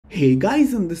Hey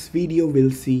guys, in this video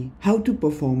we'll see how to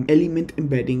perform element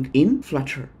embedding in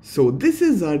Flutter. So this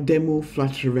is our demo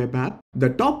Flutter web app. The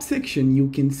top section you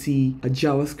can see a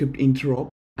JavaScript interop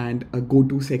and a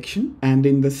go-to section, and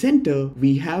in the center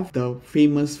we have the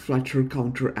famous Flutter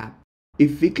counter app.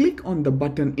 If we click on the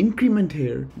button increment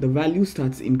here, the value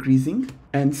starts increasing,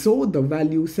 and so the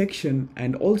value section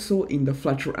and also in the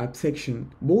Flutter app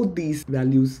section, both these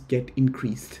values get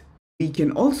increased. We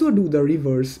can also do the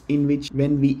reverse, in which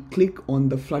when we click on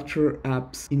the Flutter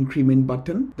app's increment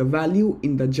button, the value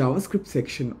in the JavaScript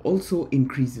section also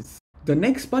increases. The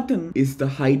next button is the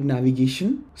hide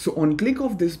navigation. So on click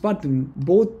of this button,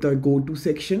 both the go-to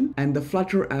section and the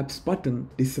Flutter apps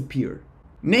button disappear.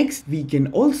 Next, we can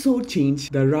also change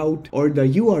the route or the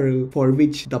URL for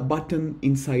which the button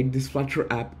inside this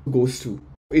Flutter app goes to.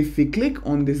 If we click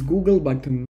on this Google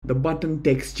button, the button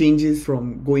text changes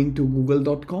from going to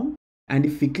google.com. And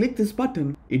if we click this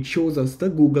button, it shows us the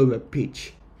Google web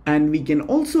page. And we can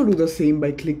also do the same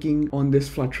by clicking on this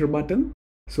Flutter button.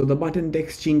 So the button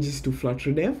text changes to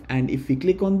Flutter Dev, and if we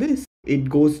click on this, it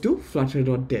goes to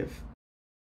flutter.dev.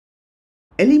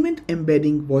 Element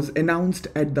embedding was announced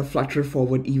at the Flutter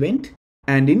Forward event.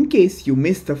 And in case you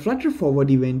missed the Flutter Forward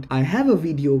event, I have a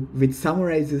video which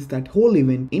summarizes that whole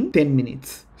event in 10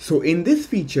 minutes. So in this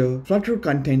feature, Flutter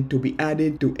content to be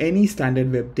added to any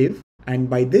standard web div.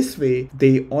 And by this way,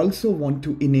 they also want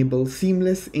to enable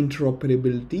seamless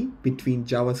interoperability between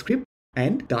JavaScript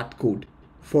and Dart code.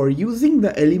 For using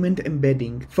the element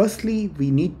embedding, firstly,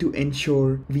 we need to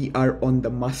ensure we are on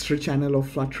the master channel of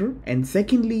Flutter, and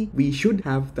secondly, we should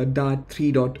have the Dart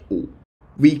 3.0.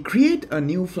 We create a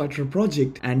new Flutter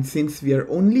project, and since we are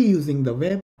only using the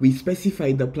web, we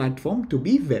specify the platform to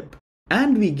be web.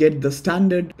 And we get the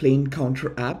standard plain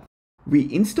counter app.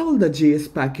 We install the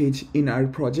JS package in our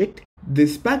project.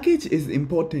 This package is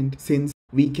important since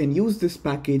we can use this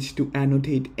package to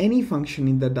annotate any function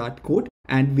in the Dart code,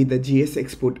 and with the JS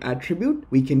export attribute,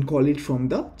 we can call it from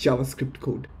the JavaScript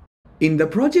code. In the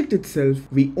project itself,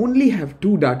 we only have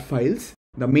two Dart files,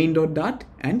 the main.dart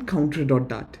and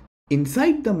counter.dart.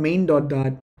 Inside the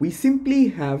main.dart, we simply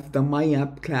have the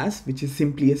myApp class, which is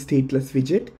simply a stateless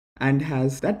widget and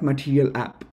has that material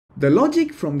app. The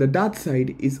logic from the Dart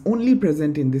side is only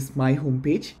present in this my home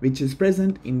page, which is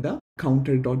present in the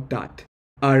counter.dart.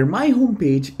 Our my home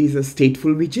page is a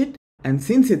stateful widget, and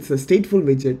since it's a stateful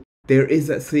widget, there is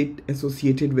a state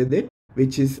associated with it,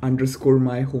 which is underscore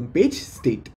my home page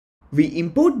state. We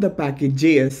import the package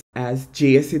JS as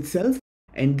JS itself,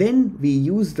 and then we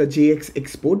use the JX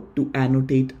export to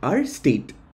annotate our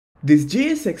state. This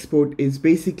JS export is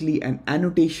basically an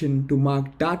annotation to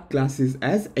mark Dart classes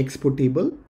as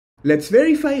exportable. Let's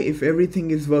verify if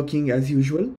everything is working as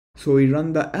usual. So we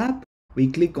run the app, we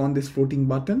click on this floating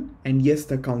button, and yes,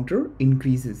 the counter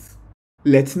increases.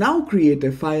 Let's now create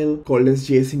a file called as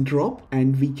JSInterop,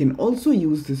 and we can also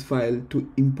use this file to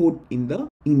import in the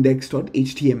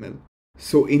index.html.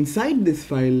 So inside this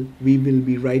file, we will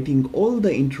be writing all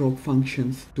the interop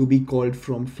functions to be called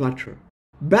from Flutter.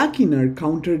 Back in our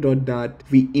counter.dart,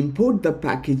 we import the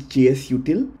package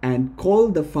JSUtil and call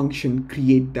the function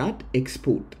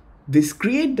create.export. This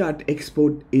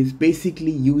create.export is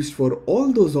basically used for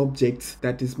all those objects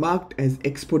that is marked as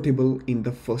exportable in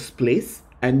the first place.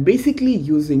 And basically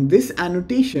using this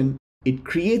annotation, it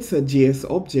creates a JS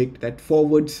object that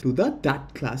forwards to the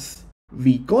Dart class.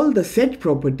 We call the set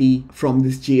property from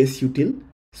this JSUtil.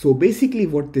 So basically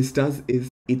what this does is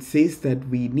it says that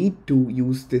we need to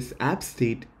use this app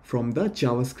state from the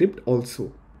JavaScript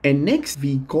also. And next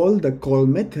we call the call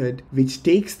method, which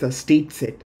takes the state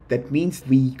set. That means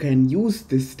we can use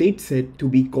this state set to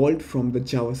be called from the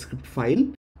JavaScript file,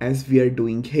 as we are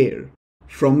doing here.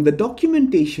 From the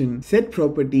documentation, set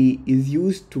property is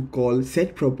used to call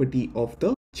set property of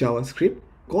the JavaScript.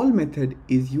 Call method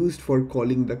is used for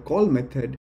calling the call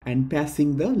method and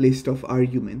passing the list of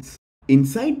arguments.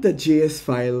 Inside the JS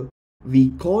file,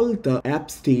 we call the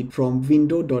app state from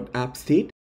window.appState,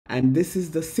 and this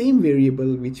is the same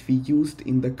variable which we used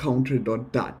in the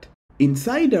counter.dart.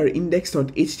 Inside our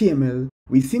index.html,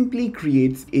 we simply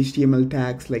create HTML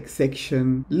tags like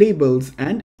section, labels,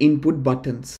 and input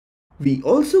buttons. We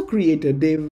also create a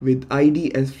div with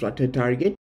ID as Flutter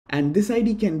target, and this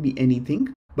ID can be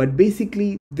anything, but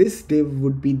basically this div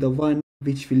would be the one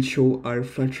which will show our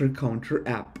Flutter counter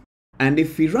app. And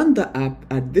if we run the app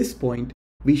at this point,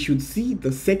 we should see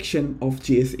the section of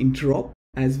JSInterop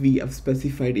as we have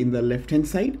specified in the left hand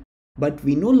side, but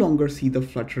we no longer see the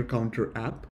Flutter counter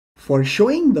app. For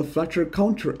showing the Flutter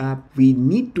counter app, we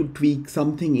need to tweak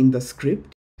something in the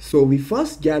script. So we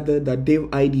first gather the div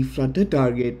ID Flutter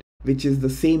target, which is the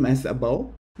same as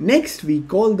above. Next, we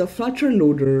call the Flutter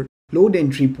loader load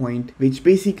entry point, which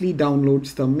basically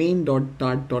downloads the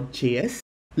main.dart.js.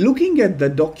 Looking at the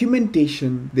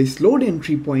documentation, this load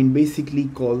entry point basically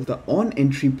calls the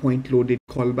onEntryPoint loaded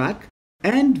callback,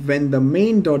 and when the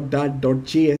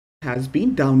main.dart.js has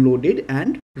been downloaded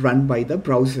and run by the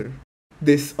browser.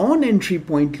 This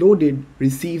onEntryPoint loaded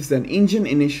receives an engine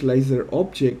initializer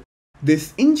object.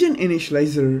 This engine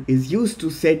initializer is used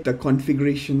to set the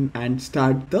configuration and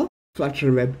start the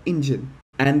Flutter web engine.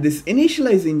 And this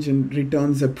initialize engine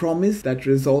returns a promise that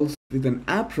resolves with an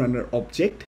app runner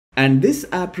object. And this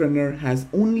app runner has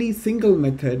only single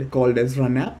method called as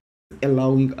runapp,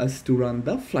 allowing us to run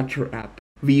the Flutter app.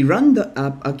 We run the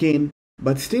app again,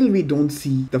 but still we don't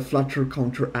see the Flutter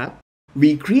counter app.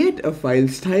 We create a file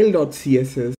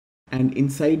style.css, and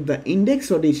inside the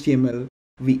index.html,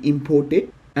 we import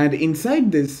it. And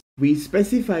inside this, we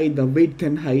specify the width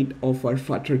and height of our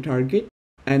Flutter target.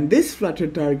 And this Flutter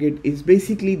target is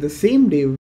basically the same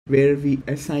div where we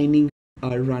assigning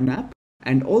our run app,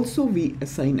 and also we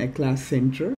assign a class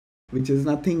center, which is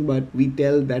nothing but we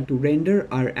tell that to render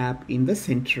our app in the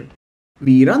center.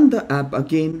 We run the app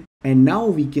again, and now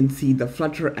we can see the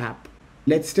Flutter app.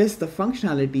 Let's test the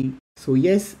functionality. So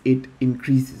yes, it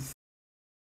increases.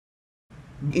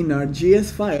 In our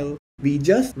JS file, we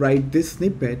just write this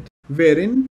snippet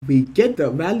wherein we get the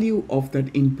value of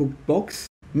that input box.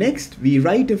 Next, we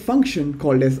write a function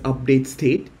called as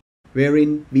updateState,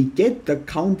 wherein we get the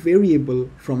count variable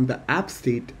from the app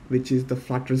state, which is the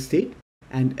Flutter state,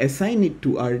 and assign it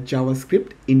to our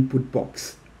JavaScript input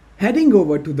box. Heading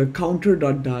over to the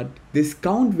counter.dart, this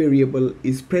count variable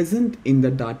is present in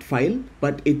the Dart file,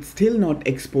 but it's still not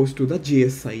exposed to the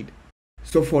JS side.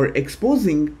 So for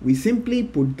exposing, we simply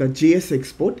put the JS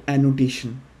export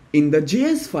annotation. In the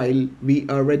JS file, we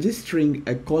are registering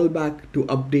a callback to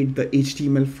update the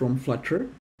HTML from Flutter,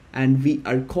 and we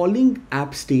are calling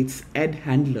app_states add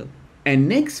handler. And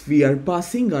next, we are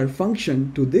passing our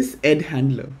function to this add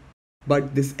handler.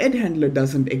 But this add handler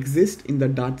doesn't exist in the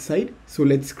Dart side, so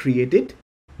let's create it.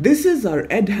 This is our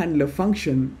add handler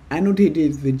function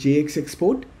annotated with JX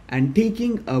export and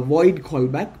taking a void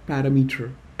callback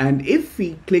parameter. And if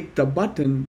we click the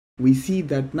button, we see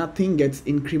that nothing gets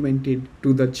incremented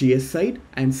to the JS side,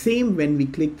 and same when we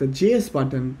click the JS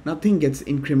button, nothing gets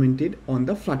incremented on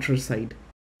the Flutter side.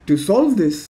 To solve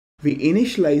this, we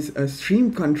initialize a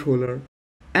stream controller,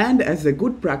 and as a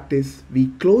good practice, we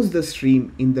close the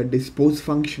stream in the dispose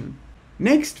function.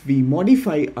 Next, we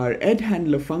modify our add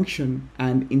handler function,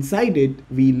 and inside it,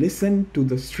 we listen to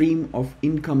the stream of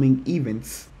incoming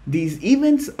events. These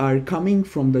events are coming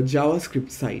from the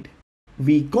JavaScript side.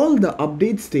 We call the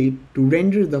update state to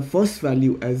render the first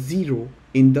value as 0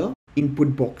 in the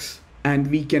input box. And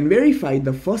we can verify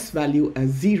the first value as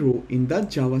 0 in the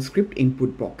JavaScript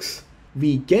input box.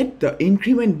 We get the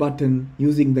increment button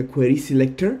using the query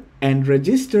selector and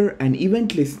register an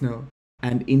event listener.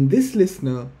 And in this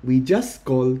listener, we just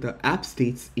call the app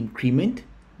states increment.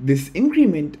 This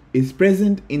increment is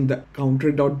present in the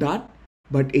counter.dart,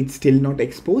 but it's still not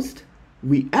exposed.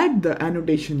 We add the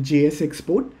annotation JS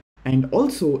export, and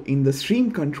also in the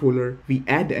stream controller, we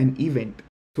add an event.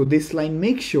 So this line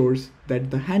makes sure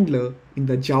that the handler in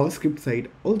the JavaScript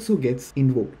side also gets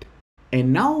invoked.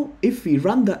 And now if we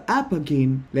run the app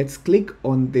again, let's click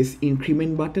on this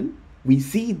increment button. We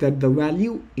see that the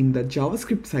value in the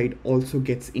JavaScript side also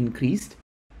gets increased.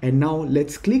 And now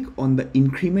let's click on the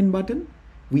increment button.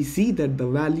 We see that the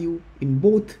value in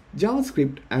both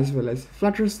JavaScript as well as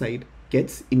Flutter side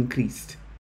gets increased.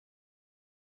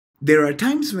 There are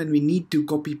times when we need to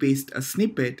copy-paste a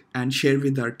snippet and share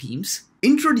with our teams.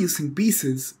 Introducing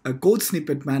Pieces, a code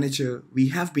snippet manager we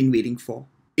have been waiting for.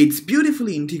 It's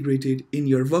beautifully integrated in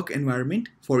your work environment,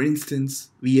 for instance,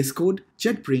 VS Code,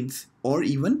 JetBrains, or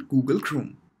even Google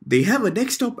Chrome. They have a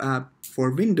desktop app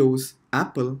for Windows,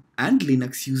 Apple, and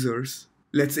Linux users.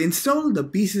 Let's install the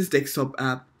Pieces desktop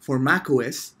app for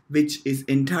macOS, which is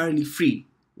entirely free.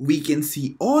 We can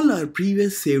see all our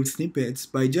previous saved snippets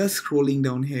by just scrolling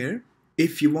down here.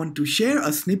 If you want to share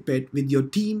a snippet with your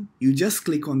team, you just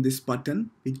click on this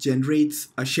button, which generates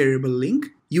a shareable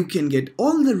link. You can get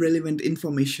all the relevant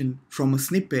information from a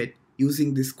snippet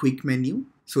using this quick menu.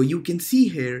 So you can see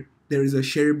here, there is a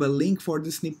shareable link for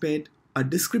the snippet, a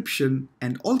description,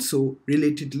 and also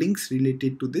related links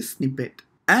related to this snippet.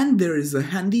 And there is a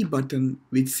handy button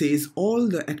which says all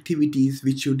the activities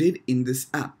which you did in this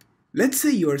app. Let's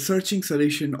say you are searching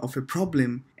solution of a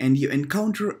problem and you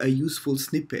encounter a useful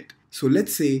snippet. So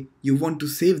let's say you want to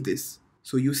save this.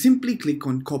 So you simply click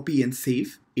on copy and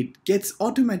save. It gets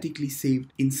automatically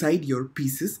saved inside your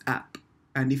Pieces app.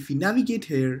 And if we navigate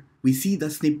here, we see the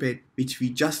snippet which we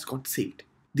just got saved.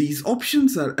 These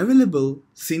options are available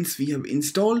since we have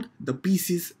installed the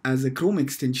pieces as a Chrome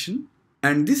extension,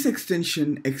 and this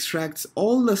extension extracts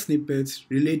all the snippets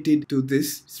related to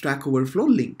this Stack Overflow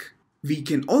link. We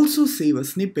can also save a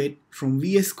snippet from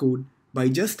VS Code by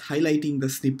just highlighting the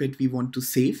snippet we want to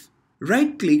save.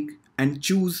 Right-click and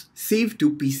choose Save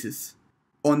to Pieces.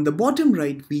 On the bottom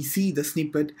right, we see the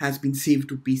snippet has been saved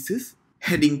to pieces.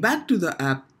 Heading back to the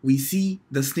app, we see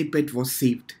the snippet was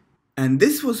saved. And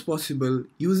this was possible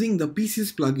using the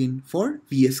Pieces plugin for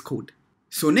VS Code.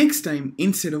 So next time,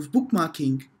 instead of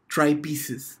bookmarking, try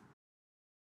Pieces.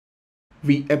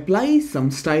 We apply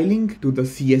some styling to the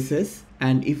CSS,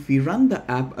 and if we run the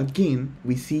app again,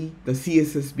 we see the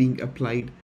CSS being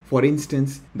applied. For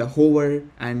instance, the hover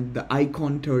and the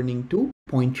icon turning to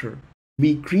pointer.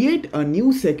 We create a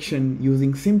new section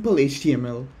using simple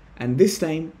HTML, and this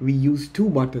time we use two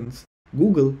buttons,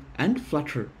 Google and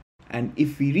Flutter. And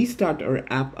if we restart our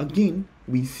app again,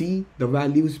 we see the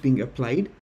values being applied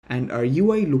and our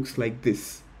UI looks like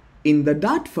this. In the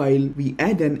Dart file, we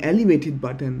add an elevated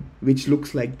button which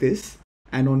looks like this,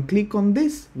 and on click on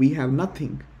this, we have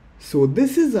nothing. So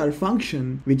this is our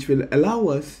function which will allow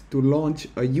us to launch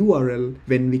a URL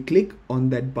when we click on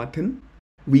that button.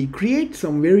 We create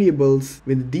some variables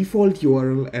with default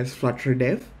URL as Flutter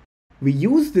dev. We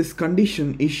use this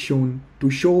condition is shown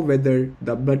to show whether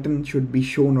the button should be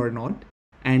shown or not,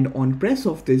 and on press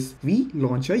of this we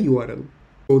launch a URL.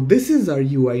 So this is our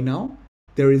UI now.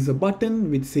 There is a button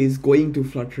which says going to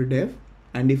Flutter dev,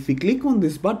 and if we click on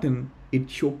this button,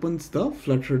 it opens the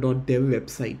flutter.dev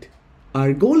website.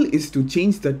 Our goal is to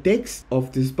change the text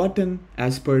of this button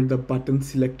as per the button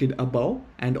selected above,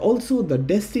 and also the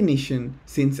destination,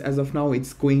 since as of now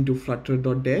it's going to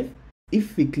flutter.dev.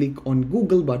 If we click on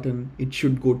Google button, it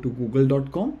should go to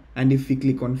google.com, and if we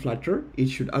click on Flutter, it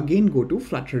should again go to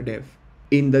Flutter dev.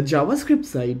 In the JavaScript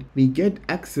side, we get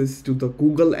access to the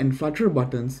Google and Flutter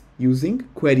buttons using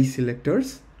query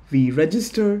selectors. We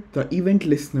register the event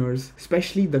listeners,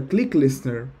 especially the click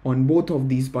listener, on both of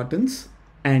these buttons,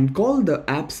 and call the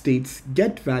app states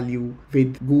get value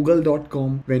with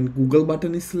google.com when Google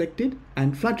button is selected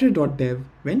and flutter.dev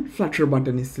when Flutter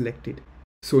button is selected.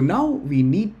 So now we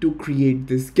need to create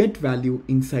this get value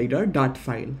inside our Dart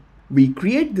file. We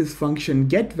create this function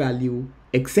get value,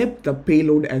 accept the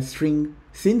payload as string,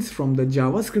 since from the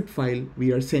JavaScript file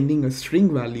we are sending a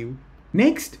string value.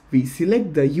 Next, we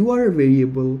select the URL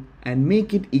variable and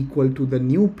make it equal to the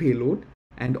new payload,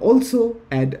 and also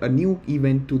add a new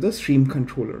event to the stream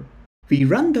controller. We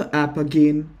run the app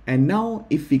again, and now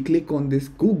if we click on this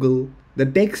Google, the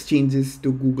text changes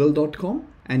to google.com,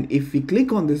 and if we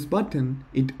click on this button,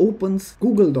 it opens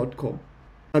google.com.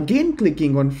 Again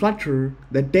clicking on Flutter,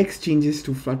 the text changes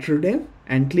to flutter.dev,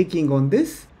 and clicking on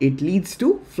this, it leads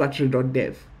to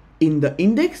flutter.dev. In the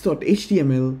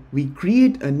index.html, we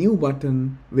create a new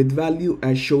button with value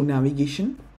as show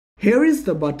navigation. Here is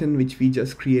the button which we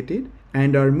just created,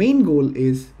 and our main goal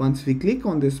is once we click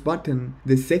on this button,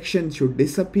 this section should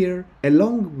disappear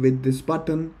along with this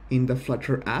button in the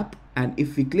Flutter app, and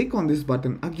if we click on this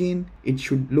button again, it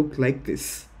should look like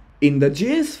this. In the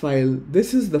JS file,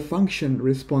 this is the function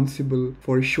responsible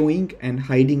for showing and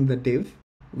hiding the div.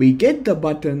 We get the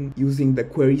button using the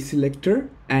query selector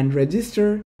and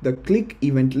register the click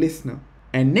event listener.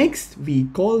 And next we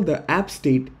call the app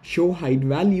state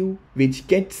showHideValue, which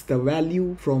gets the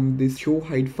value from this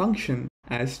showHide function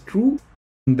as true.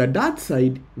 In the Dart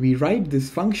side, we write this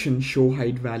function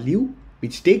showHideValue,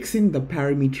 which takes in the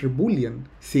parameter boolean,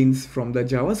 since from the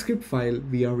JavaScript file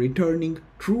we are returning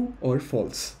true or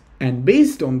false. And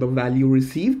based on the value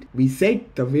received, we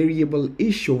set the variable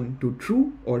is shown to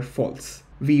true or false.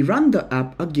 We run the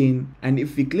app again, and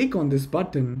if we click on this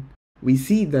button, we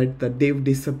see that the div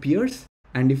disappears,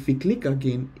 and if we click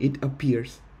again, it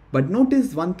appears. But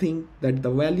notice one thing, that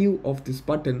the value of this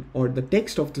button or the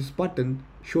text of this button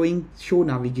showing show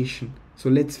navigation. So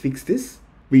let's fix this.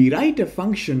 We write a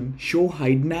function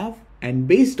showHideNav, and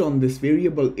based on this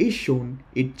variable is shown,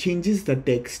 it changes the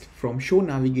text from show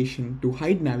navigation to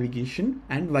hide navigation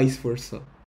and vice versa.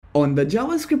 On the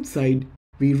JavaScript side,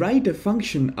 we write a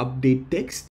function update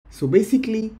text. So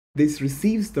basically, this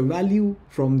receives the value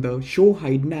from the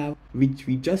showHideNav which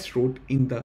we just wrote in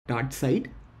the Dart side.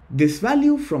 This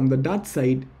value from the Dart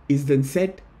side is then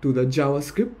set to the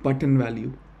JavaScript button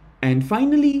value. And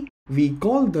finally, we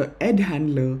call the add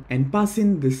handler and pass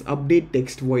in this update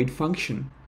text void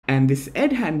function. And this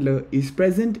add handler is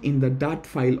present in the Dart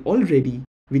file already,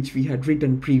 which we had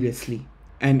written previously.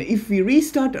 And if we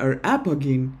restart our app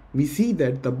again, we see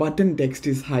that the button text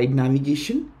is hide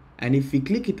navigation, and if we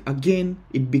click it again,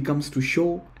 it becomes to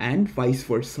show and vice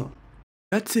versa.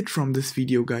 That's it from this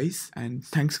video guys, and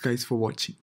thanks guys for watching.